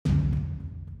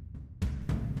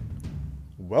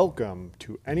Welcome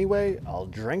to Anyway, I'll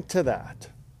Drink to That,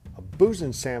 a Booze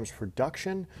and Sam's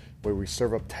production where we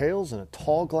serve up tales in a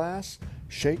tall glass,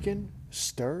 shaken,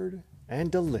 stirred, and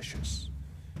delicious.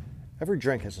 Every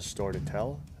drink has a story to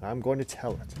tell, and I'm going to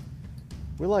tell it.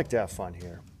 We like to have fun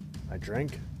here. I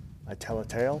drink, I tell a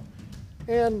tale,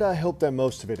 and I hope that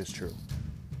most of it is true.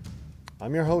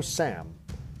 I'm your host, Sam,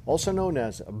 also known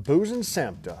as Booze and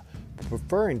Samta,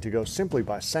 preferring to go simply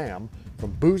by Sam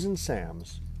from Booze and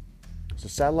Sam's. So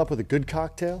saddle up with a good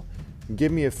cocktail and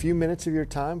give me a few minutes of your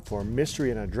time for a mystery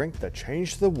and a drink that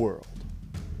changed the world.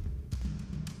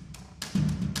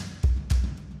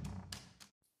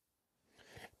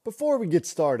 Before we get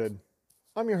started,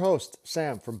 I'm your host,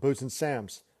 Sam from Booze and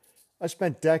Sam's. I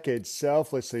spent decades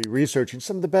selflessly researching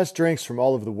some of the best drinks from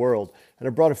all over the world, and I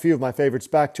brought a few of my favorites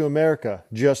back to America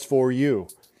just for you.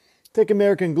 Take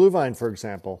American Glühwein, for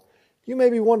example. You may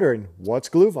be wondering, what's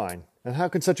Glühwein? And how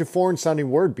can such a foreign-sounding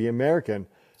word be American?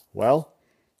 Well,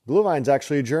 Glühwein's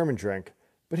actually a German drink.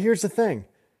 But here's the thing.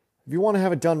 If you want to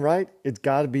have it done right, it's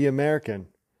got to be American.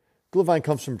 Glühwein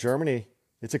comes from Germany.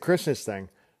 It's a Christmas thing,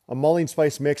 a mulling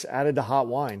spice mix added to hot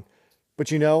wine. But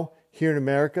you know, here in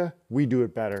America, we do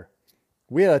it better.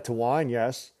 We add it to wine,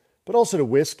 yes, but also to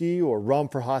whiskey or rum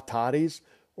for hot toddies,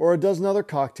 or a dozen other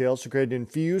cocktails to create an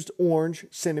infused orange,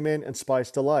 cinnamon, and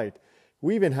spice delight.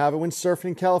 We even have it when surfing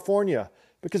in California,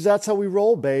 because that's how we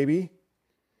roll, baby.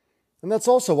 And that's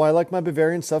also why I like my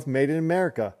Bavarian stuff made in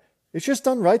America. It's just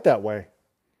done right that way.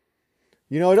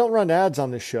 You know, I don't run ads on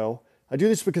this show. I do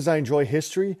this because I enjoy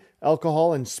history,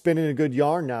 alcohol, and spinning a good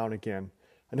yarn now and again.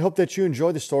 And hope that you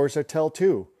enjoy the stories I tell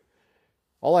too.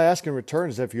 All I ask in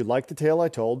return is that if you like the tale I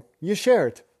told, you share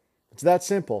it. It's that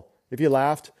simple. If you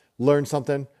laughed, learned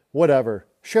something, whatever,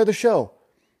 share the show.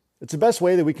 It's the best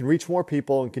way that we can reach more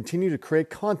people and continue to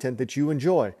create content that you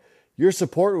enjoy. Your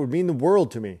support would mean the world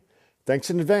to me.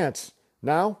 Thanks in advance.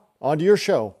 Now, on to your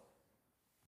show.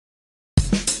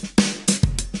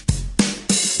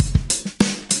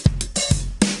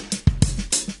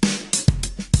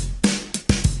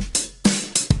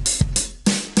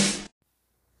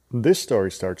 This story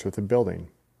starts with a building,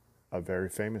 a very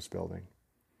famous building.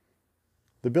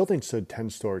 The building stood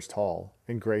 10 stories tall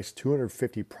and graced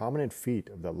 250 prominent feet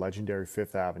of the legendary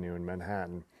Fifth Avenue in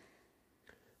Manhattan.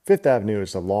 Fifth Avenue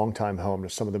is a longtime home to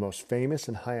some of the most famous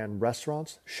and high-end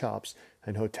restaurants, shops,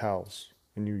 and hotels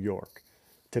in New York.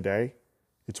 Today,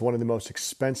 it's one of the most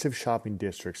expensive shopping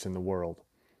districts in the world.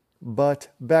 But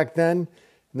back then,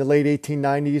 in the late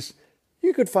 1890s,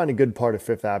 you could find a good part of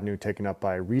Fifth Avenue taken up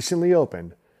by a recently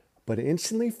opened, but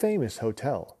instantly famous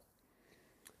hotel.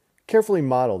 Carefully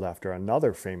modeled after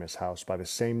another famous house by the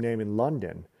same name in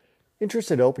London, interest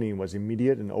at opening was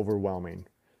immediate and overwhelming.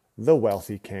 The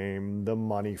wealthy came, the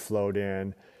money flowed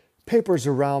in. Papers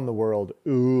around the world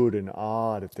oohed and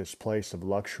awed at this place of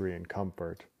luxury and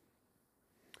comfort.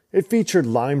 It featured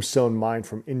limestone mined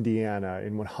from Indiana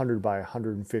in 100 by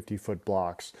 150-foot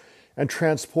blocks and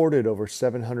transported over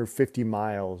 750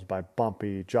 miles by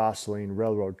bumpy, jostling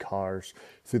railroad cars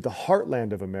through the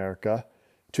heartland of America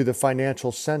to the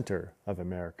financial center of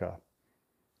America.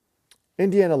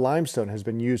 Indiana limestone has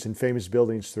been used in famous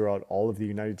buildings throughout all of the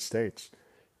United States,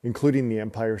 including the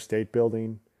Empire State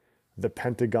Building, the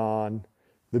Pentagon,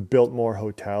 the Biltmore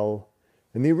Hotel,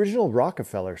 and the original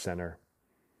Rockefeller Center.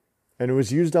 And it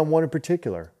was used on one in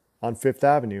particular, on Fifth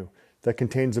Avenue, that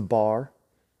contains a bar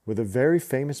with a very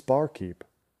famous barkeep.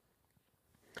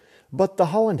 But the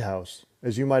Holland House,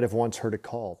 as you might have once heard it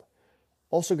called,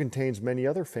 also contains many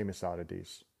other famous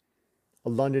oddities. A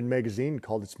London magazine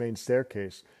called its main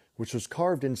staircase, which was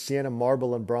carved in Sienna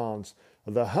marble and bronze,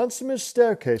 the handsomest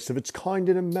staircase of its kind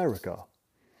in America.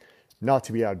 Not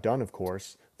to be outdone, of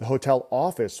course, the hotel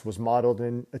office was modeled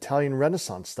in Italian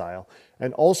Renaissance style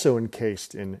and also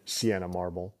encased in Sienna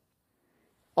marble.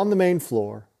 On the main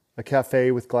floor, a cafe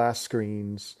with glass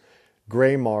screens,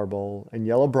 gray marble, and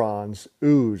yellow bronze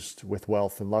oozed with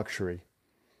wealth and luxury.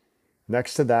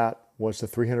 Next to that was the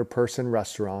 300-person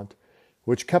restaurant,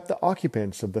 which kept the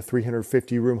occupants of the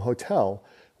 350-room hotel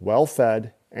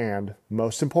well-fed and,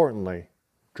 most importantly,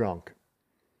 drunk.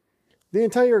 The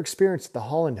entire experience at the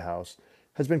Holland House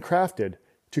has been crafted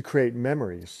to create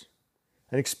memories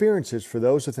and experiences for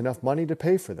those with enough money to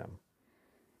pay for them.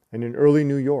 And in early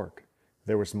New York,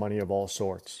 there was money of all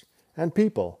sorts, and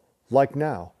people, like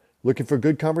now, looking for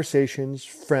good conversations,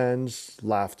 friends,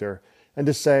 laughter, and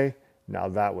to say, now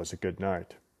that was a good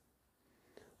night.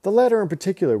 The latter in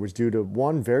particular was due to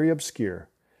one very obscure,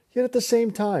 yet at the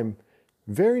same time,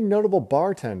 very notable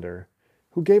bartender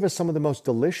who gave us some of the most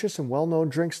delicious and well-known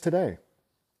drinks today.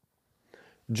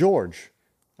 George,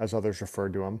 as others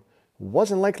referred to him,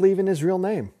 wasn't likely even his real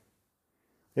name.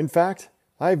 In fact,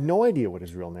 I have no idea what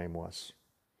his real name was.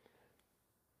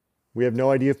 We have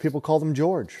no idea if people called him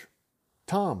George,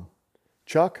 Tom,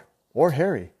 Chuck, or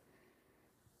Harry.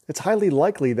 It's highly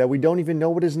likely that we don't even know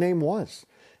what his name was,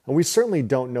 and we certainly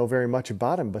don't know very much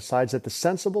about him besides that the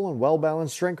sensible and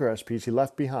well-balanced drink recipes he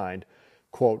left behind,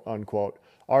 quote unquote,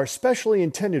 are especially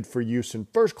intended for use in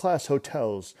first-class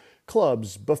hotels,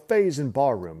 clubs, buffets, and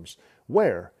bar rooms,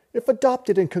 where, if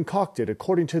adopted and concocted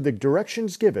according to the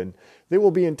directions given, they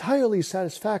will be entirely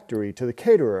satisfactory to the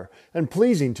caterer and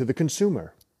pleasing to the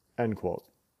consumer. End quote.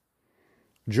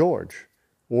 George,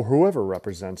 or whoever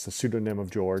represents the pseudonym of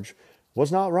George,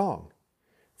 was not wrong,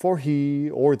 for he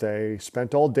or they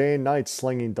spent all day and night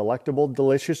slinging delectable,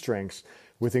 delicious drinks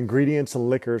with ingredients and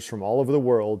liquors from all over the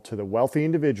world to the wealthy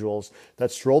individuals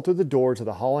that strolled through the doors of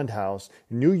the Holland House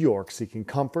in New York seeking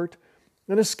comfort,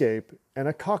 an escape, and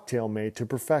a cocktail made to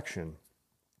perfection.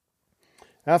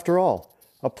 After all,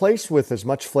 a place with as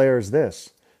much flair as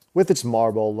this, with its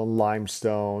marble and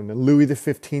limestone and Louis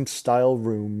XV style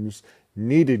rooms,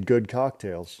 needed good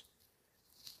cocktails.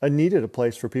 It needed a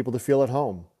place for people to feel at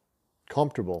home,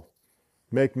 comfortable,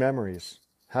 make memories,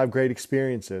 have great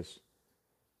experiences.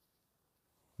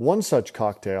 One such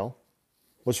cocktail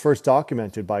was first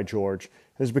documented by George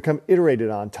and has become iterated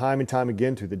on time and time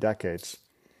again through the decades.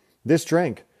 This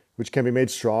drink, which can be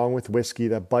made strong with whiskey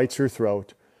that bites your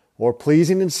throat, or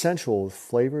pleasing and sensual with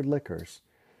flavored liquors,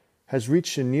 has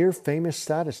reached a near-famous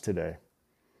status today.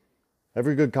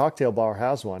 Every good cocktail bar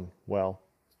has one, well,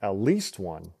 at least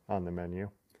one on the menu.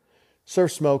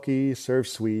 Serve smoky, serve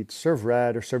sweet, serve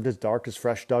red, or served as dark as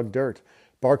fresh dug dirt.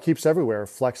 Barkeeps everywhere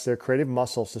flex their creative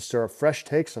muscles to stir up fresh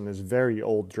takes on this very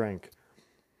old drink.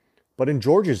 But in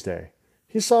George's day,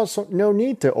 he saw no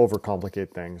need to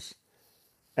overcomplicate things.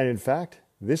 And in fact,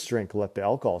 this drink let the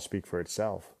alcohol speak for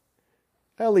itself.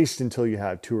 At least until you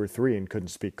had 2 or 3 and couldn't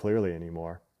speak clearly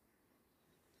anymore.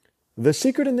 The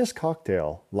secret in this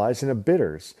cocktail lies in a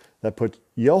bitters that put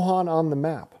Johann on the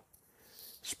map.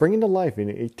 Springing to life in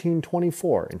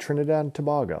 1824 in Trinidad and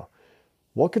Tobago,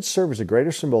 what could serve as a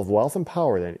greater symbol of wealth and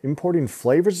power than importing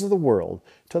flavors of the world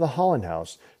to the Holland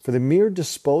House for the mere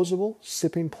disposable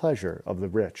sipping pleasure of the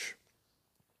rich?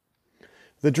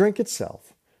 The drink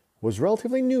itself was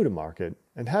relatively new to market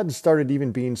and hadn't started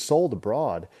even being sold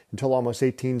abroad until almost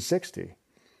 1860.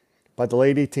 By the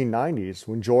late 1890s,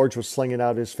 when George was slinging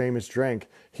out his famous drink,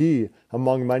 he,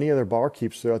 among many other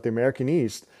barkeeps throughout the American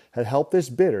East, had helped this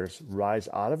bitters rise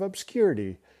out of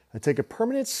obscurity and take a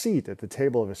permanent seat at the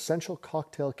table of essential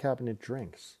cocktail cabinet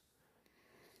drinks.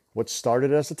 What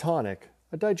started as a tonic,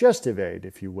 a digestive aid,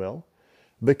 if you will,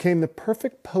 became the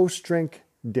perfect post-drink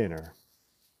dinner.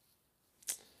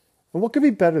 And what could be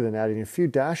better than adding a few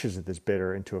dashes of this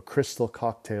bitter into a crystal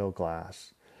cocktail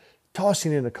glass,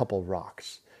 tossing in a couple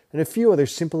rocks, and a few other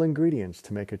simple ingredients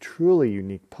to make a truly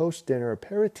unique post-dinner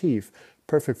aperitif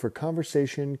perfect for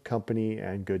conversation, company,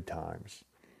 and good times.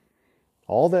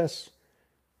 All this,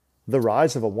 the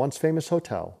rise of a once famous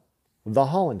hotel, the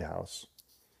Holland House,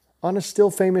 on a still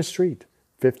famous street,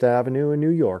 Fifth Avenue in New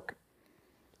York,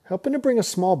 helping to bring a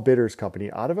small bitters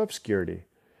company out of obscurity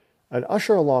and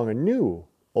usher along a new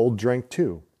old drink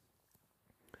too.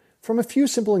 From a few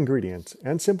simple ingredients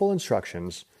and simple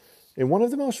instructions, in one of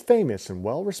the most famous and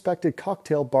well-respected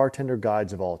cocktail bartender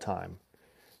guides of all time,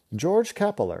 George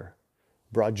Capeller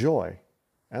brought joy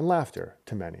and laughter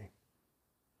to many.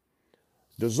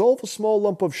 Dissolve a small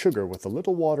lump of sugar with a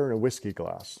little water in a whiskey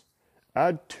glass.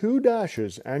 Add 2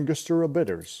 dashes Angostura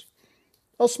bitters,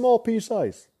 a small piece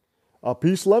ice, a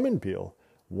piece lemon peel,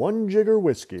 1 jigger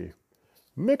whiskey.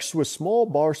 Mix with small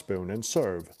bar spoon and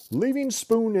serve, leaving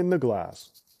spoon in the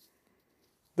glass.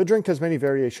 The drink has many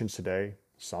variations today.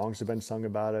 Songs have been sung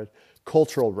about it,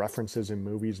 cultural references in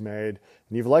movies made,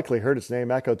 and you've likely heard its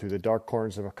name echoed through the dark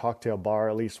corners of a cocktail bar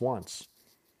at least once.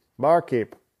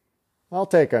 Barkeep, I'll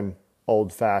take an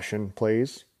old-fashioned,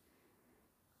 please.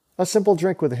 A simple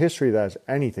drink with a history that is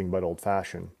anything but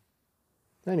old-fashioned.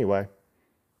 Anyway,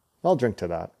 I'll drink to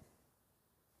that.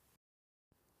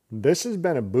 This has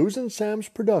been a Booze and Sam's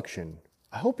production.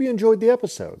 I hope you enjoyed the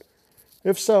episode.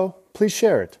 If so, please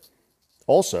share it.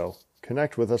 Also,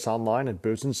 connect with us online at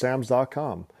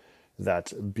boozeandsams.com.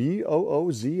 That's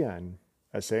BOOZNSAMS,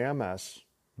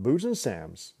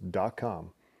 boozeandsams.com.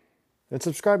 And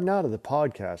subscribe now to the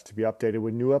podcast to be updated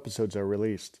when new episodes are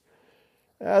released.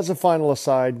 As a final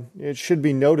aside, it should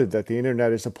be noted that the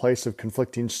internet is a place of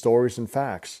conflicting stories and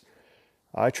facts.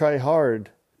 I try hard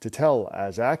to tell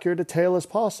as accurate a tale as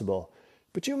possible,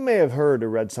 but you may have heard or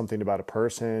read something about a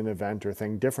person, event, or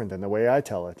thing different than the way I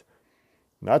tell it.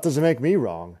 That doesn't make me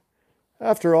wrong.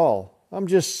 After all, I'm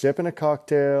just sipping a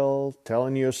cocktail,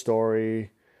 telling you a story.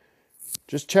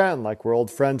 Just chatting like we're old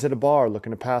friends at a bar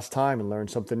looking to pass time and learn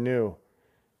something new.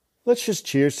 Let's just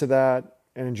cheers to that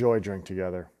and enjoy a drink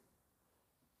together.